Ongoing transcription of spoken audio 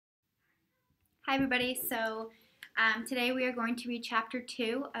Hi everybody, today we are going to read chapter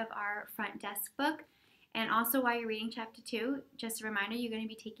 2 of our front desk book, and also while you're reading chapter 2, just a reminder you're going to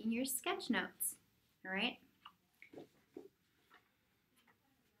be taking your sketch notes, alright?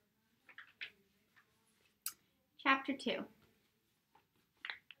 Chapter 2.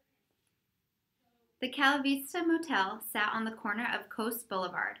 The Calavista Motel sat on the corner of Coast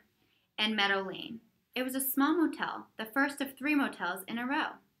Boulevard and Meadow Lane. It was a small motel, the first of 3 motels in a row.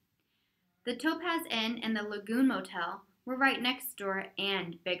 The Topaz Inn and the Lagoon Motel were right next door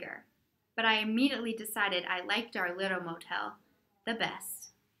and bigger, but I immediately decided I liked our little motel the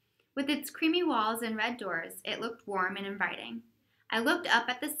best. With its creamy walls and red doors, it looked warm and inviting. I looked up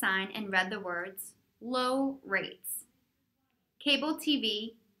at the sign and read the words, "Low rates. Cable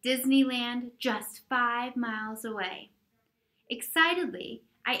TV, Disneyland, just 5 miles away." Excitedly,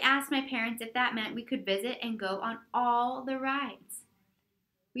 I asked my parents if that meant we could visit and go on all the rides.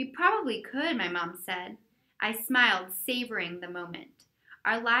 "We probably could," my mom said. I smiled, savoring the moment.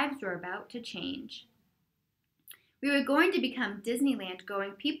 Our lives were about to change. We were going to become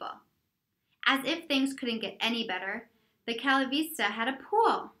Disneyland-going people. As if things couldn't get any better, the Calavista had a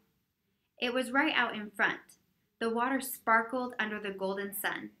pool. It was right out in front. The water sparkled under the golden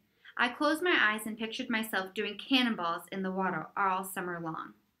sun. I closed my eyes and pictured myself doing cannonballs in the water all summer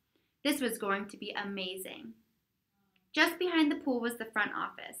long. This was going to be amazing. Just behind the pool was the front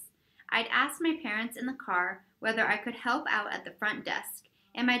office. I'd asked my parents in the car whether I could help out at the front desk,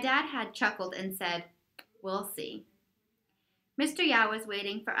 and my dad had chuckled and said, "We'll see." Mr. Yao was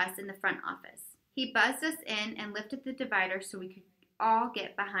waiting for us in the front office. He buzzed us in and lifted the divider so we could all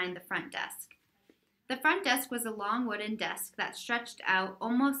get behind the front desk. The front desk was a long wooden desk that stretched out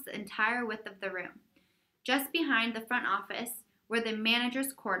almost the entire width of the room. Just behind the front office were the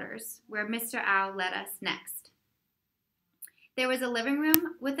manager's quarters, where Mr. Yao led us next. There was a living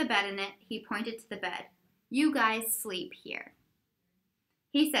room with a bed in it. He pointed to the bed. "You guys sleep here,"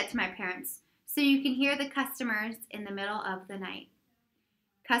 he said to my parents, "so you can hear the customers in the middle of the night."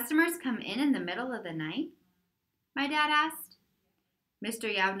 "Customers come in the middle of the night?" my dad asked.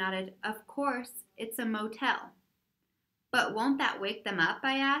 Mr. Yao nodded. "Of course, it's a motel." "But won't that wake them up?"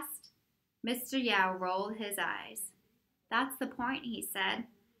 I asked. Mr. Yao rolled his eyes. "That's the point," he said.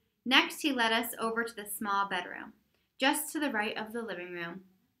 Next, he led us over to the small bedroom, just to the right of the living room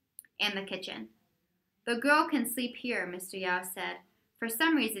and the kitchen. "The girl can sleep here," Mr. Yao said. For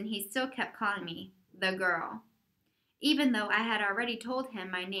some reason, he still kept calling me the girl, even though I had already told him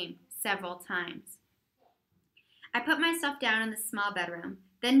my name several times. I put myself down in the small bedroom,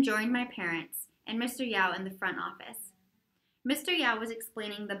 then joined my parents and Mr. Yao in the front office. Mr. Yao was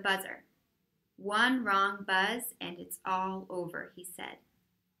explaining the buzzer. "One wrong buzz and it's all over," he said.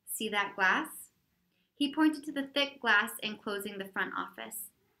 "See that glass?" He pointed to the thick glass enclosing the front office.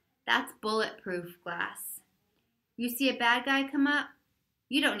 "That's bulletproof glass. You see a bad guy come up?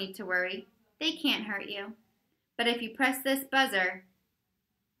 You don't need to worry. They can't hurt you. But if you press this buzzer..."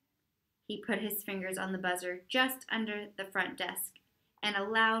 He put his fingers on the buzzer just under the front desk, and a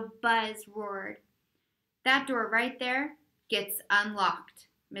loud buzz roared. "That door right there gets unlocked,"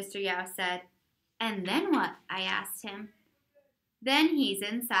 Mr. Yao said. "And then what?" I asked him. "Then he's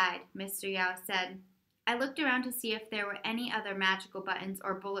inside," Mr. Yao said. I looked around to see if there were any other magical buttons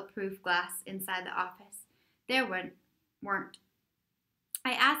or bulletproof glass inside the office. There weren't.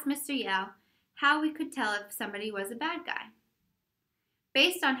 I asked Mr. Yao how we could tell if somebody was a bad guy.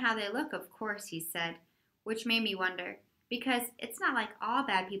 "Based on how they look, of course," he said, which made me wonder, because it's not like all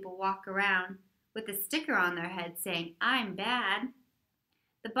bad people walk around with a sticker on their head saying, "I'm bad."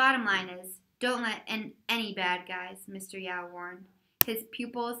 "The bottom line is, don't let in any bad guys," Mr. Yao warned. His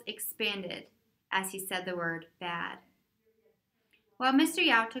pupils expanded as he said the word bad. While Mr.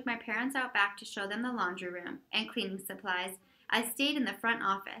 Yao took my parents out back to show them the laundry room and cleaning supplies, I stayed in the front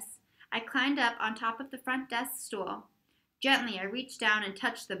office. I climbed up on top of the front desk stool. Gently, I reached down and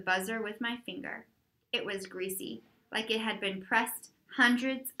touched the buzzer with my finger. It was greasy, like it had been pressed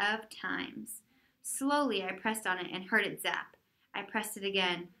hundreds of times. Slowly, I pressed on it and heard it zap. I pressed it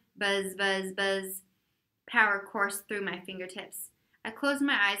again. Buzz, buzz, buzz. Power coursed through my fingertips. I closed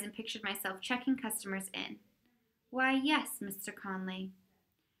my eyes and pictured myself checking customers in. "Why, yes, Mr. Conley."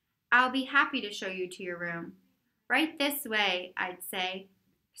 "I'll be happy to show you to your room." "Right this way," I'd say.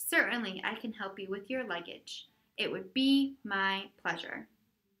 "Certainly, I can help you with your luggage." "It would be my pleasure."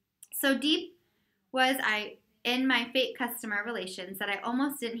 So deep was I in my fake customer relations that I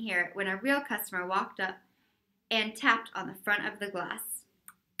almost didn't hear it when a real customer walked up and tapped on the front of the glass.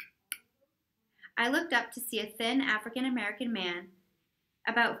 I looked up to see a thin African-American man,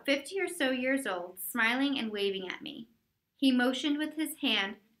 about 50 or so years old, smiling and waving at me. He motioned with his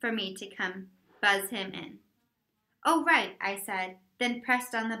hand for me to come buzz him in. "Oh, right," I said, then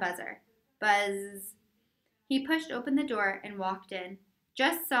pressed on the buzzer. Buzz. He pushed open the door and walked in.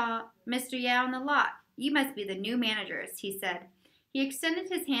 "Just saw Mr. Yao in the lot. You must be the new managers," he said. He extended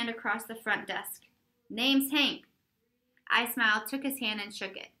his hand across the front desk. "Name's Hank." I smiled, took his hand, and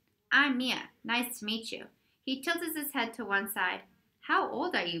shook it. "I'm Mia. Nice to meet you." He tilted his head to one side. "How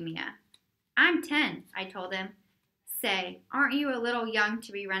old are you, Mia?" "I'm 10, I told him. "Say, aren't you a little young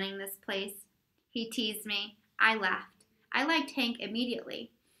to be running this place?" He teased me. I laughed. I liked Hank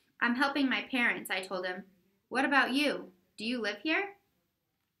immediately. "I'm helping my parents," I told him. "What about you? Do you live here?"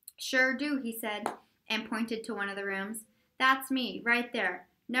 "Sure do," he said, and pointed to one of the rooms. "That's me, right there,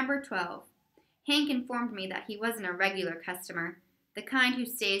 number 12. Hank informed me that he wasn't a regular customer, the kind who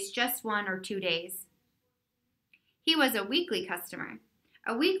stays just 1 or 2 days. He was a weekly customer.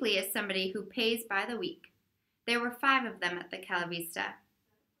 A weekly is somebody who pays by the week. There were 5 of them at the Calavista.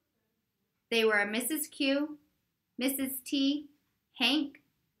 They were Mrs. Q, Mrs. T, Hank,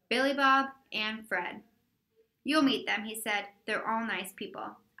 Billy Bob, and Fred. "You'll meet them," he said. "They're all nice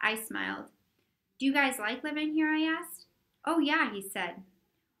people." I smiled. "Do you guys like living here?" I asked. "Oh, yeah," he said.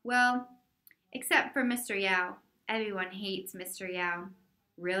 "Well, except for Mr. Yao. Everyone hates Mr. Yao."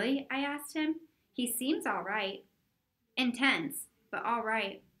 "Really?" I asked him. "He seems all right." "Intense, but all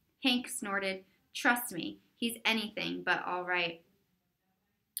right." Hank snorted. "Trust me, he's anything but all right."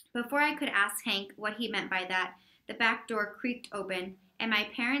 Before I could ask Hank what he meant by that, the back door creaked open, and my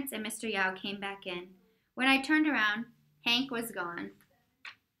parents and Mr. Yao came back in. When I turned around, Hank was gone.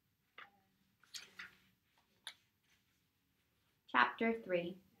 Chapter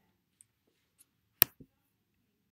 3.